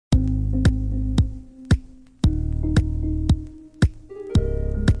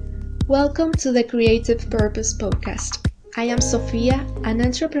Welcome to the Creative Purpose Podcast. I am Sofia, an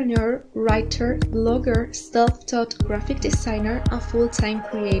entrepreneur, writer, blogger, self-taught graphic designer, and full-time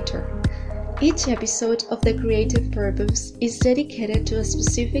creator. Each episode of the Creative Purpose is dedicated to a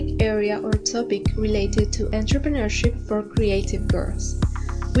specific area or topic related to entrepreneurship for creative girls.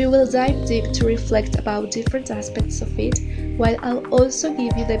 We will dive deep to reflect about different aspects of it, while I'll also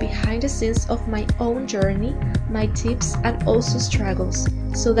give you the behind the scenes of my own journey, my tips, and also struggles,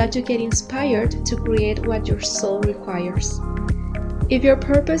 so that you get inspired to create what your soul requires. If your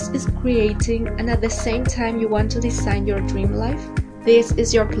purpose is creating and at the same time you want to design your dream life, this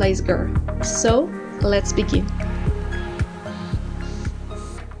is your place, girl. So, let's begin.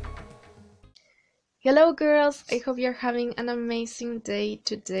 Hello girls, I hope you're having an amazing day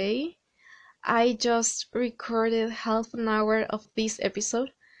today. I just recorded half an hour of this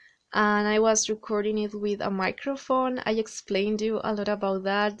episode and I was recording it with a microphone. I explained you a lot about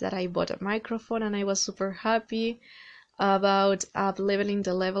that I bought a microphone and I was super happy about up-leveling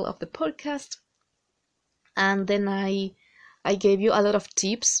the level of the podcast. And then I gave you a lot of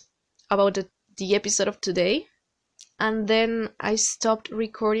tips about the episode of today. And then I stopped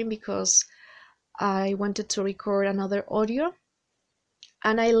recording because I wanted to record another audio,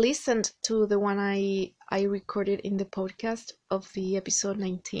 and I listened to the one I recorded in the podcast of the episode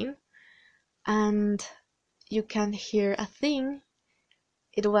 19, and you can hear a thing.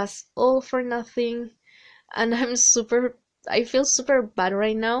 It was all for nothing, and I feel super bad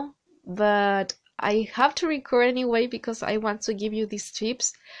right now, but I have to record anyway because I want to give you these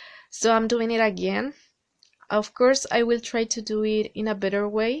tips, so I'm doing it again. Of course, I will try to do it in a better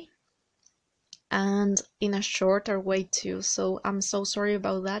way and in a shorter way too, so I'm so sorry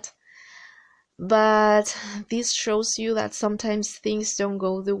about that. But this shows you that sometimes things don't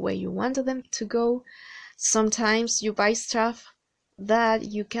go the way you want them to go. Sometimes you buy stuff that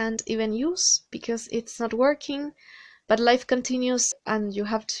you can't even use because it's not working, but life continues and you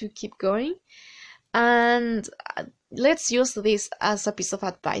have to keep going. And let's use this as a piece of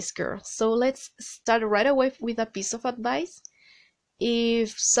advice, girl. So let's start right away with a piece of advice.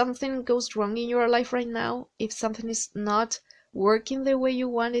 If something goes wrong in your life right now, if something is not working the way you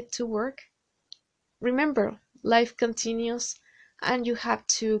want it to work, remember, life continues and you have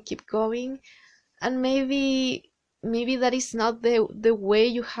to keep going. And maybe that is not the way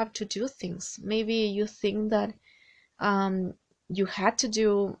you have to do things. Maybe you think that you had to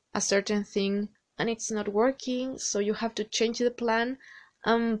do a certain thing and it's not working, so you have to change the plan.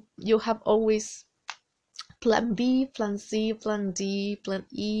 You have always plan B, plan C, plan D, plan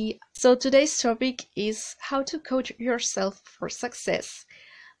E. So today's topic is how to coach yourself for success.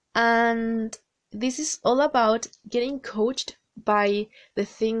 And this is all about getting coached by the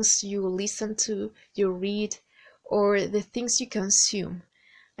things you listen to, you read, or the things you consume.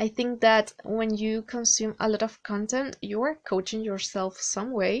 I think that when you consume a lot of content, you are coaching yourself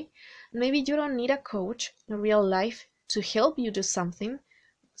some way. Maybe you don't need a coach in real life to help you do something.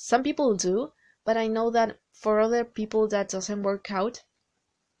 Some people do, but I know that for other people that doesn't work out.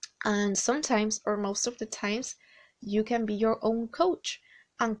 And sometimes, or most of the times, you can be your own coach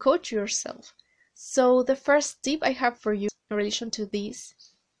and coach yourself. So the first tip I have for you in relation to this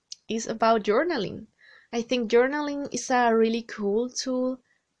is about journaling. I think journaling is a really cool tool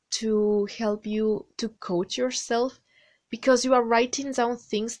to help you to coach yourself, because you are writing down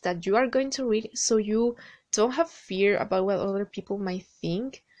things that you are going to read, so you don't have fear about what other people might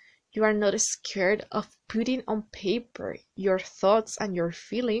think. You are not scared of putting on paper your thoughts and your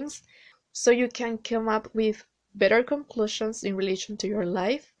feelings, so you can come up with better conclusions in relation to your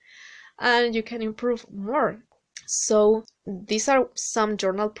life and you can improve more. So these are some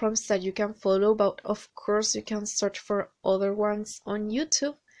journal prompts that you can follow, but of course you can search for other ones on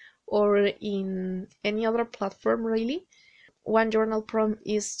YouTube or in any other platform really. One journal prompt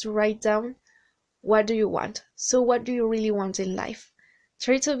is to write down, what do you want? So what do you really want in life?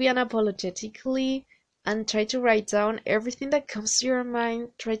 Try to be unapologetically and try to write down everything that comes to your mind.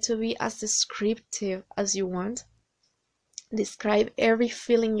 Try to be as descriptive as you want. Describe every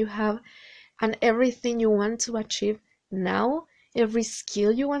feeling you have and everything you want to achieve now, every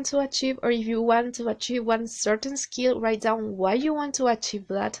skill you want to achieve, or if you want to achieve one certain skill, write down why you want to achieve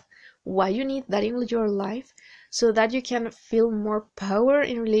that, why you need that in your life, so that you can feel more power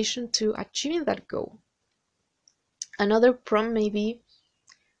in relation to achieving that goal. Another prompt may be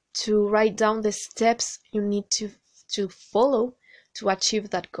to write down the steps you need to follow to achieve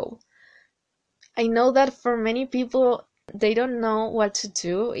that goal. I know that for many people, they don't know what to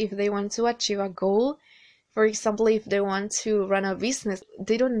do if they want to achieve a goal. For example, if they want to run a business,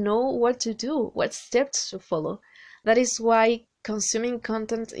 they don't know what to do, what steps to follow. That is why consuming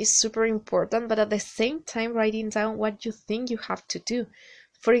content is super important, but at the same time, writing down what you think you have to do.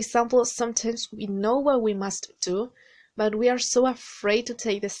 For example, sometimes we know what we must do, but we are so afraid to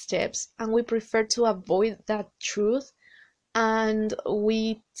take the steps and we prefer to avoid that truth. And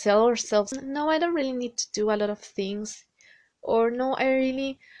we tell ourselves, no, I don't really need to do a lot of things, or no, I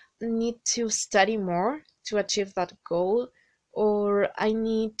really need to study more to achieve that goal, or I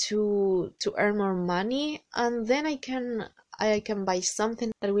need to earn more money, and then I can buy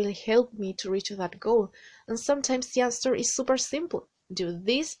something that will help me to reach that goal. And sometimes the answer is super simple: do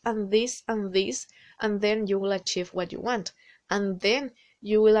this and this and this, and then you will achieve what you want, and then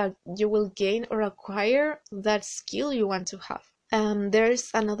you will gain or acquire that skill you want to have.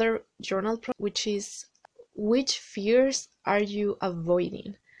 There's another journal which is, which fears are you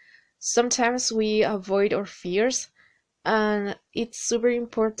avoiding? Sometimes we avoid our fears, and it's super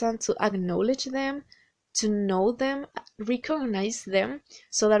important to acknowledge them, to know them, recognize them,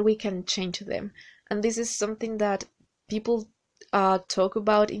 so that we can change them. And this is something that people talk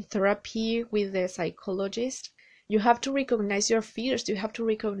about in therapy with the psychologist. You have to recognize your fears, you have to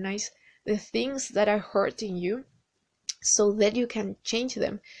recognize the things that are hurting you, so that you can change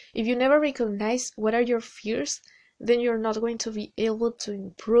them. If you never recognize what are your fears, then you're not going to be able to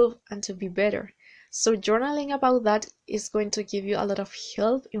improve and to be better. So journaling about that is going to give you a lot of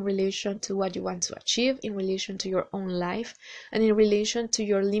help in relation to what you want to achieve, in relation to your own life, and in relation to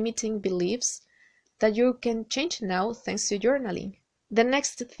your limiting beliefs that you can change now thanks to journaling. The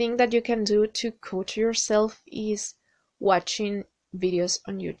next thing that you can do to coach yourself is watching videos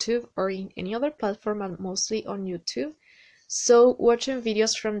on YouTube or in any other platform, and mostly on YouTube. So watching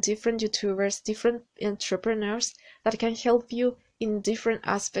videos from different YouTubers, different entrepreneurs that can help you in different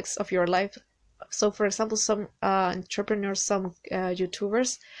aspects of your life. So for example, some entrepreneurs, some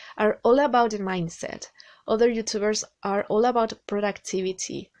YouTubers are all about the mindset. Other YouTubers are all about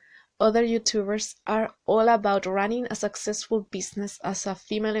productivity. Other YouTubers are all about running a successful business as a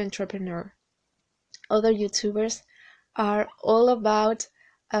female entrepreneur. Other YouTubers are all about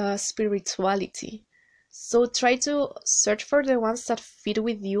spirituality. So try to search for the ones that fit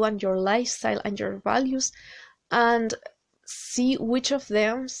with you and your lifestyle and your values, and see which of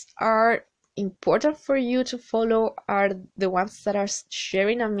them are important for you to follow, are the ones that are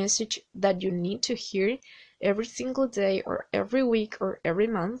sharing a message that you need to hear every single day or every week or every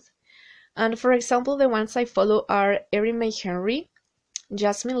month. And for example, the ones I follow are Erin May Henry,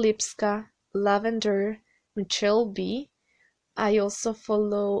 Jasmine Lipska, Lavender, Michelle B. I also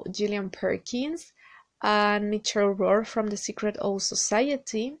follow Gillian Perkins and Michelle Rohr from the Secret O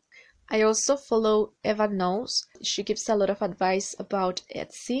Society. I also follow Eva Knows. She gives a lot of advice about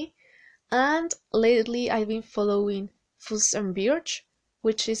Etsy. And lately I've been following Fuss and Birch,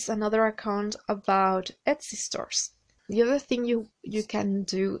 which is another account about Etsy stores. The other thing you can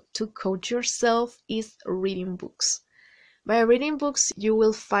do to coach yourself is reading books. By reading books, you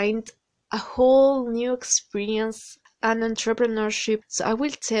will find a whole new experience and entrepreneurship. So I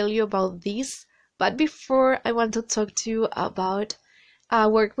will tell you about this, but before, I want to talk to you about a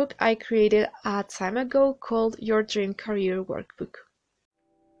workbook I created a time ago called Your Dream Career Workbook.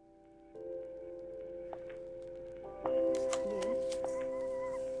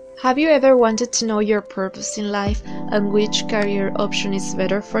 Have you ever wanted to know your purpose in life and which career option is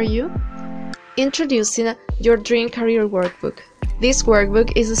better for you? Introducing Your Dream Career Workbook. This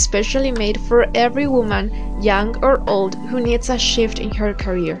workbook is especially made for every woman, young or old, who needs a shift in her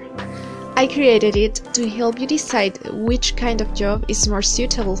career. I created it to help you decide which kind of job is more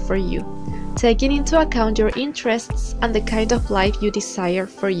suitable for you, taking into account your interests and the kind of life you desire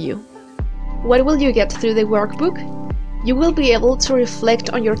for you. What will you get through the workbook? You will be able to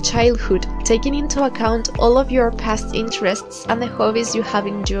reflect on your childhood, taking into account all of your past interests and the hobbies you have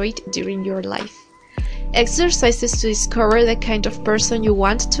enjoyed during your life. Exercises to discover the kind of person you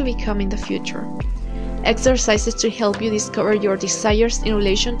want to become in the future. Exercises to help you discover your desires in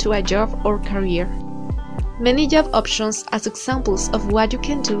relation to a job or career. Many job options as examples of what you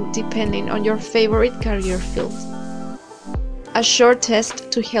can do depending on your favorite career field. A short test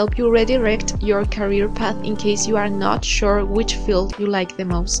to help you redirect your career path in case you are not sure which field you like the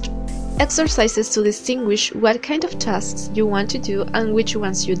most. Exercises to distinguish what kind of tasks you want to do and which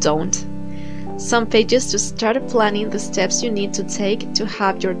ones you don't. Some pages to start planning the steps you need to take to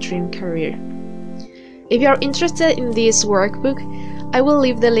have your dream career. If you are interested in this workbook, I will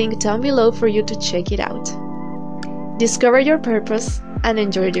leave the link down below for you to check it out. Discover your purpose and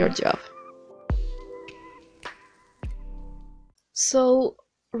enjoy your job. So,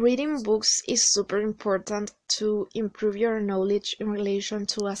 reading books is super important to improve your knowledge in relation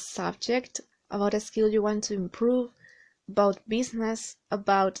to a subject, about a skill you want to improve, about business,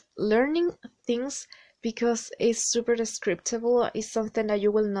 about learning things, because it's super descriptible. It's something that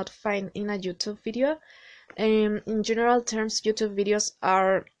you will not find in a YouTube video. In general terms, YouTube videos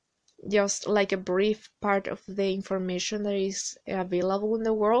are just like a brief part of the information that is available in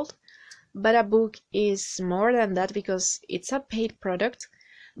the world. But a book is more than that, because it's a paid product,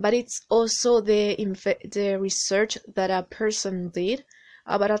 but it's also the research that a person did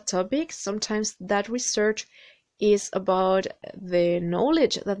about a topic. Sometimes that research is about the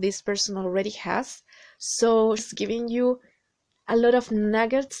knowledge that this person already has. So it's giving you a lot of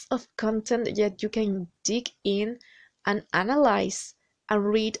nuggets of content that you can dig in and analyze and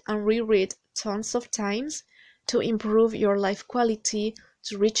read and reread tons of times to improve your life quality,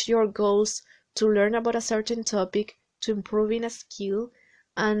 to reach your goals, to learn about a certain topic, to improve in a skill,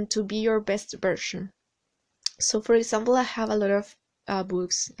 and to be your best version. So, for example, I have a lot of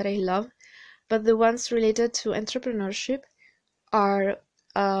books that I love, but the ones related to entrepreneurship are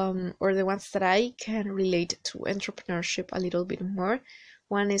or the ones that I can relate to entrepreneurship a little bit more.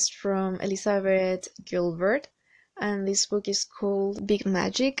 One is from Elizabeth Gilbert, and this book is called Big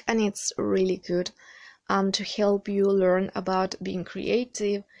Magic, and it's really good to help you learn about being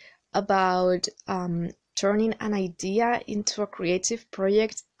creative, about turning an idea into a creative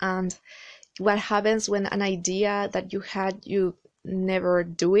project, and what happens when an idea that you had, you never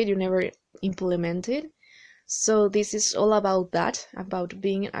do it, you never implement it. So this is all about that, about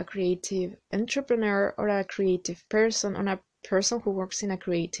being a creative entrepreneur or a creative person, or a person who works in a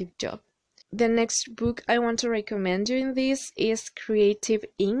creative job. The next book I want to recommend you in this is Creative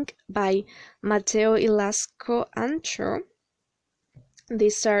Ink by Mateo Ilasco Ancho.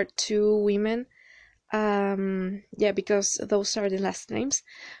 These are two women, yeah, because those are the last names,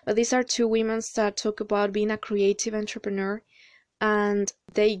 but these are two women that talk about being a creative entrepreneur, and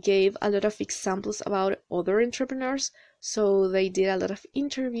they gave a lot of examples about other entrepreneurs. So they did a lot of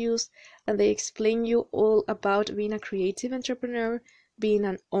interviews, and they explain you all about being a creative entrepreneur, being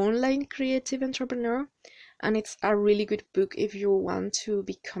an online creative entrepreneur, and it's a really good book if you want to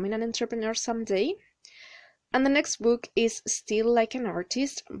becoming an entrepreneur someday. And the next book is Still Like an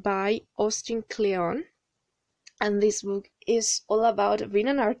Artist by Austin Kleon. And this book is all about being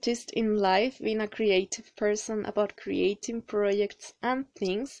an artist in life, being a creative person, about creating projects and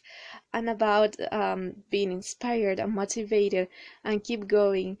things, and about being inspired and motivated and keep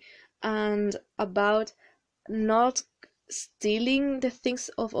going, and about not stealing the things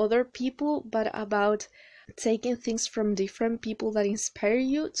of other people, but about taking things from different people that inspire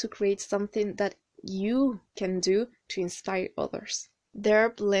you to create something that you can do to inspire others. There are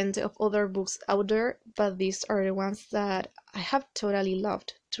plenty of other books out there, but these are the ones that I have totally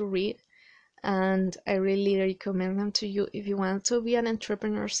loved to read, and I really recommend them to you if you want to be an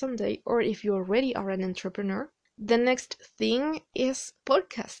entrepreneur someday, or if you already are an entrepreneur. The next thing is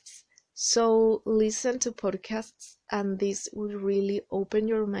podcasts. So listen to podcasts, and this will really open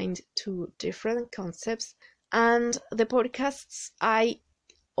your mind to different concepts. And the podcasts I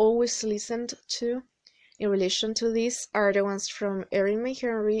always listened to in relation to this are the ones from Erin May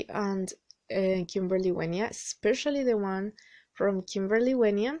Henry and Kimberly Wenya, especially the one from Kimberly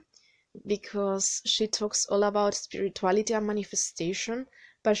Wenya, because she talks all about spirituality and manifestation,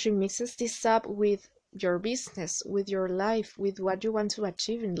 but she mixes this up with your business, with your life, with what you want to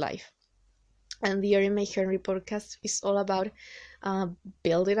achieve in life. And the Erin May Henry podcast is all about uh,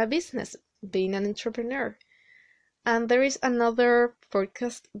 building a business, being an entrepreneur. And there is another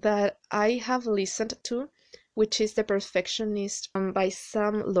podcast that I have listened to, which is The Perfectionist by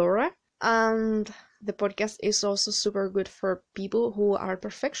Sam Laura. And the podcast is also super good for people who are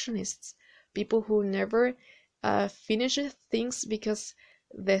perfectionists, people who never finish things because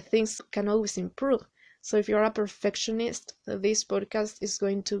the things can always improve. So if you're a perfectionist, this podcast is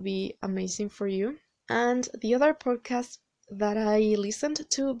going to be amazing for you. And the other podcast that I listened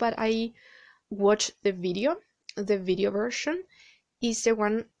to, but I watched the video version, is the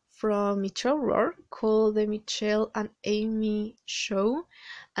one from Michelle Rohr called The Michelle and Amy Show.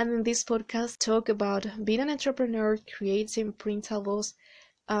 And in this podcast, talk about being an entrepreneur, creating printables,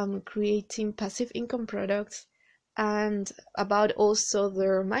 creating passive income products, and about also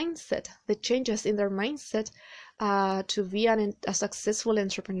their mindset, the changes in their mindset to be a successful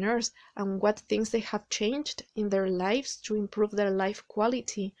entrepreneurs, and what things they have changed in their lives to improve their life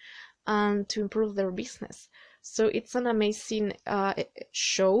quality and to improve their business. So it's an amazing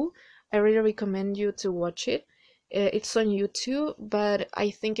show. I really recommend you to watch it. It's on YouTube, but I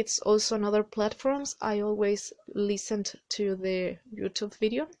think it's also on other platforms. I always listened to the YouTube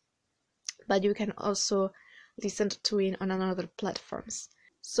video, but you can also listen to it on other platforms.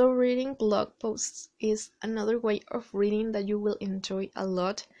 So reading blog posts is another way of reading that you will enjoy a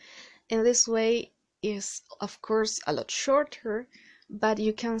lot. And this way is of course a lot shorter, but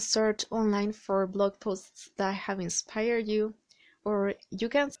you can search online for blog posts that have inspired you, or you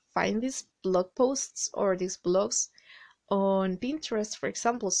can find these blog posts or these blogs on Pinterest, for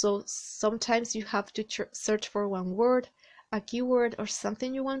example. So sometimes you have to search for one word, a keyword, or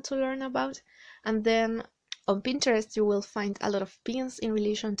something you want to learn about, and then on Pinterest you will find a lot of pins in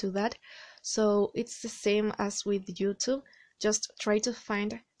relation to that. So it's the same as with YouTube. Just try to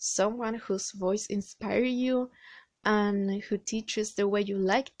find someone whose voice inspires you and who teaches the way you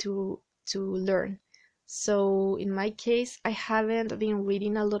like to learn. So in my case, I haven't been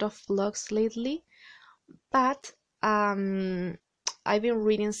reading a lot of blogs lately, but um, I've been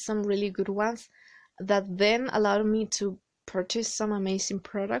reading some really good ones that then allowed me to purchase some amazing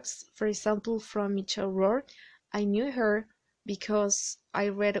products. For example, from Michelle Rohr, I knew her because I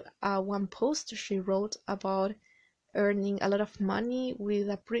read one post she wrote about earning a lot of money with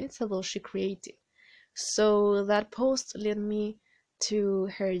a printable she created. So that post led me to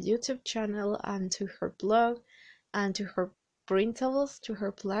her YouTube channel and to her blog and to her printables, to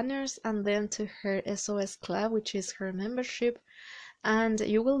her planners, and then to her SOS Club, which is her membership. And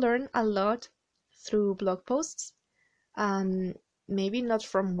you will learn a lot through blog posts. Um, Maybe not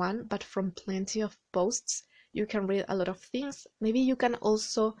from one, but from plenty of posts. You can read a lot of things. Maybe you can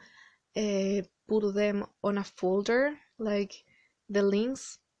also put them on a folder, like the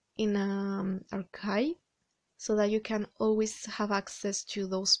links in an archive, so that you can always have access to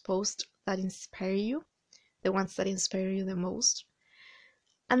those posts that inspire you, the ones that inspire you the most.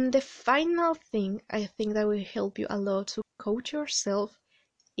 And the final thing I think that will help you a lot to coach yourself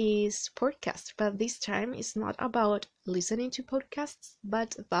is podcast. But this time it's not about listening to podcasts,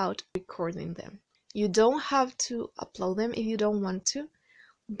 but about recording them. You don't have to upload them if you don't want to,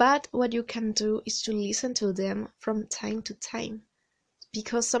 but what you can do is to listen to them from time to time,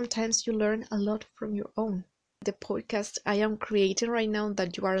 because sometimes you learn a lot from your own. The podcast I am creating right now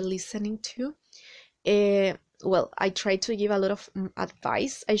that you are listening to, well, I try to give a lot of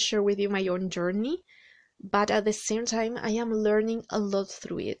advice. I share with you my own journey, but at the same time, I am learning a lot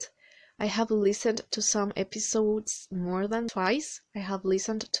through it. I have listened to some episodes more than twice. I have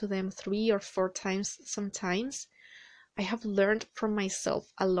listened to them 3 or 4 times sometimes. I have learned from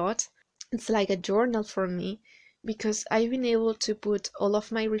myself a lot. It's like a journal for me because I've been able to put all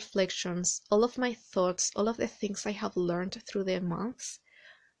of my reflections, all of my thoughts, all of the things I have learned through the months,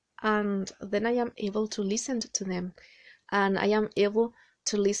 and then I am able to listen to them, and I am able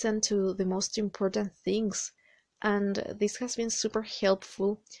to listen to the most important things. And this has been super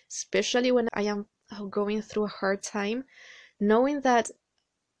helpful, especially when I am going through a hard time, knowing that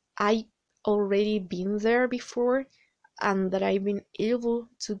I already been there before and that I've been able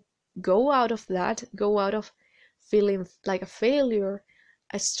to go out of that, go out of feeling like a failure.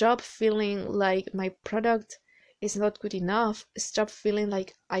 I stop feeling like my product is not good enough, stop feeling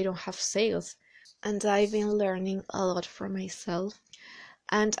like I don't have sales. And I've been learning a lot from myself.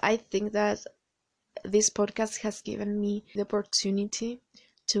 And I think that this podcast has given me the opportunity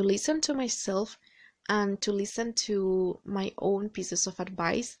to listen to myself and to listen to my own pieces of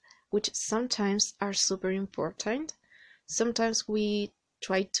advice, which sometimes are super important. Sometimes we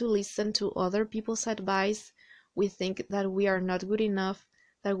try to listen to other people's advice. We think that we are not good enough,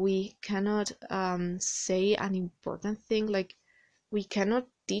 that we cannot say an important thing, like we cannot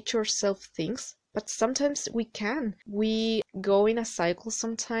teach ourselves things, but sometimes we can. We go in a cycle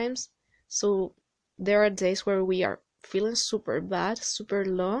sometimes. So there are days where we are feeling super bad, super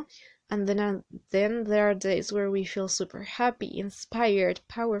low, and then there are days where we feel super happy, inspired,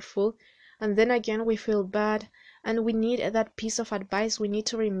 powerful, and then again we feel bad, and we need that piece of advice. We need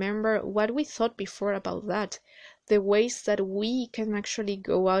to remember what we thought before about that, the ways that we can actually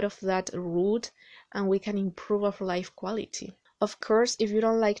go out of that route and we can improve our life quality. Of course, if you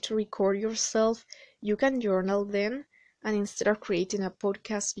don't like to record yourself, you can journal then, and instead of creating a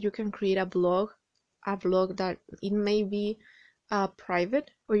podcast, you can create a blog that it may be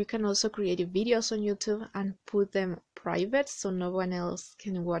private, or you can also create videos on YouTube and put them private so no one else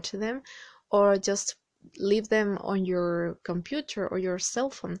can watch them, or just leave them on your computer or your cell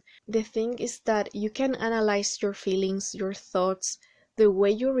phone. The thing is that you can analyze your feelings, your thoughts, the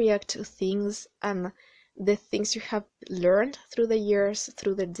way you react to things, and the things you have learned through the years,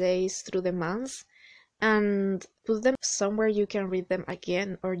 through the days, through the months, and put them somewhere you can read them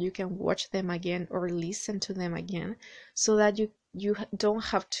again, or you can watch them again, or listen to them again, so that you don't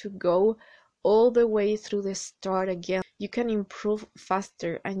have to go all the way through the start again. You can improve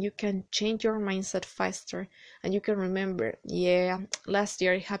faster and you can change your mindset faster, and you can remember, yeah, last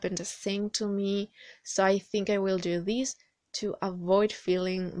year it happened the same to me, so I think I will do this to avoid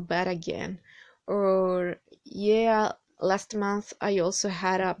feeling bad again. Or yeah, last month I also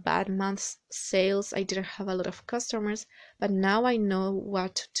had a bad month's sales. I didn't have a lot of customers, but now I know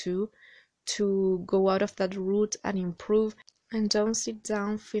what to do to go out of that route and improve, and don't sit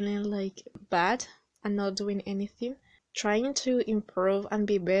down feeling like bad and not doing anything. Trying to improve and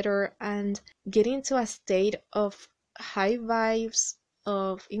be better and get into a state of high vibes,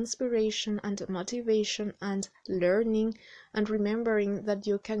 of inspiration and motivation and learning, and remembering that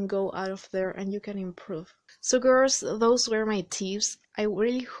you can go out of there and you can improve. So girls, those were my tips. I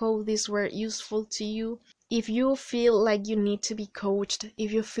really hope these were useful to you. If you feel like you need to be coached,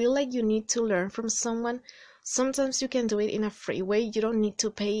 if you feel like you need to learn from someone, sometimes you can do it in a free way. You don't need to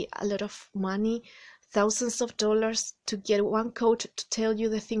pay a lot of money, thousands of dollars, to get one coach to tell you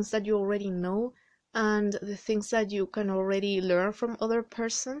the things that you already know and the things that you can already learn from other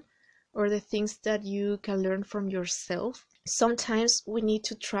person, or the things that you can learn from yourself. Sometimes we need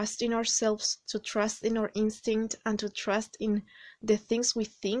to trust in ourselves, to trust in our instinct, and to trust in the things we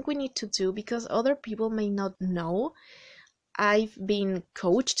think we need to do, because other people may not know. I've been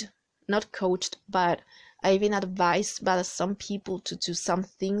not coached, but I've been advised by some people to do some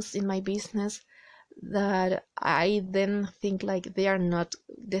things in my business that I then think like they are not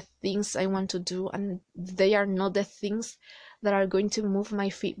the things I want to do, and they are not the things that are going to move my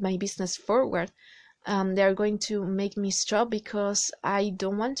business forward. They are going to make me stop because I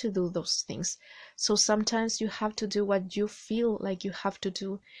don't want to do those things. So sometimes you have to do what you feel like you have to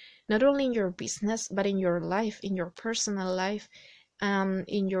do, not only in your business, but in your life, in your personal life,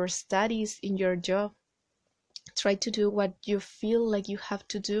 in your studies, in your job. Try to do what you feel like you have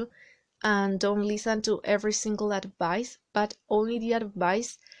to do, and don't listen to every single advice, but only the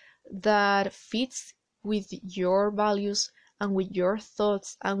advice that fits with your values and with your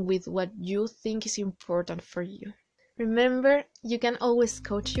thoughts and with what you think is important for you. Remember, you can always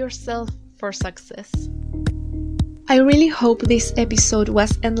coach yourself for success. I really hope this episode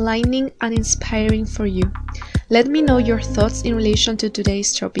was enlightening and inspiring for you. Let me know your thoughts in relation to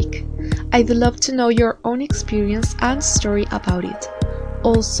today's topic. I'd love to know your own experience and story about it.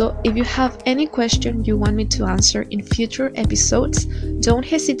 Also, if you have any question you want me to answer in future episodes, don't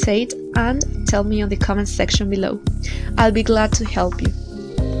hesitate and tell me on the comment section below. I'll be glad to help you.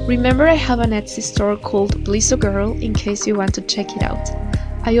 Remember, I have an Etsy store called Blizzo Girl in case you want to check it out.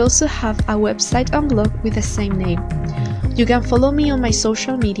 I also have a website and blog with the same name. You can follow me on my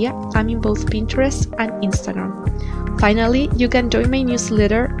social media. I'm in both Pinterest and Instagram. Finally, you can join my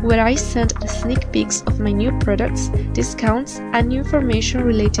newsletter where I send sneak peeks of my new products, discounts, and new information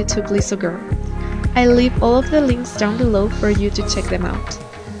related to Blizzo Girl. I'll leave all of the links down below for you to check them out.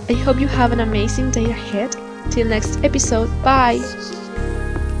 I hope you have an amazing day ahead. Till next episode, bye!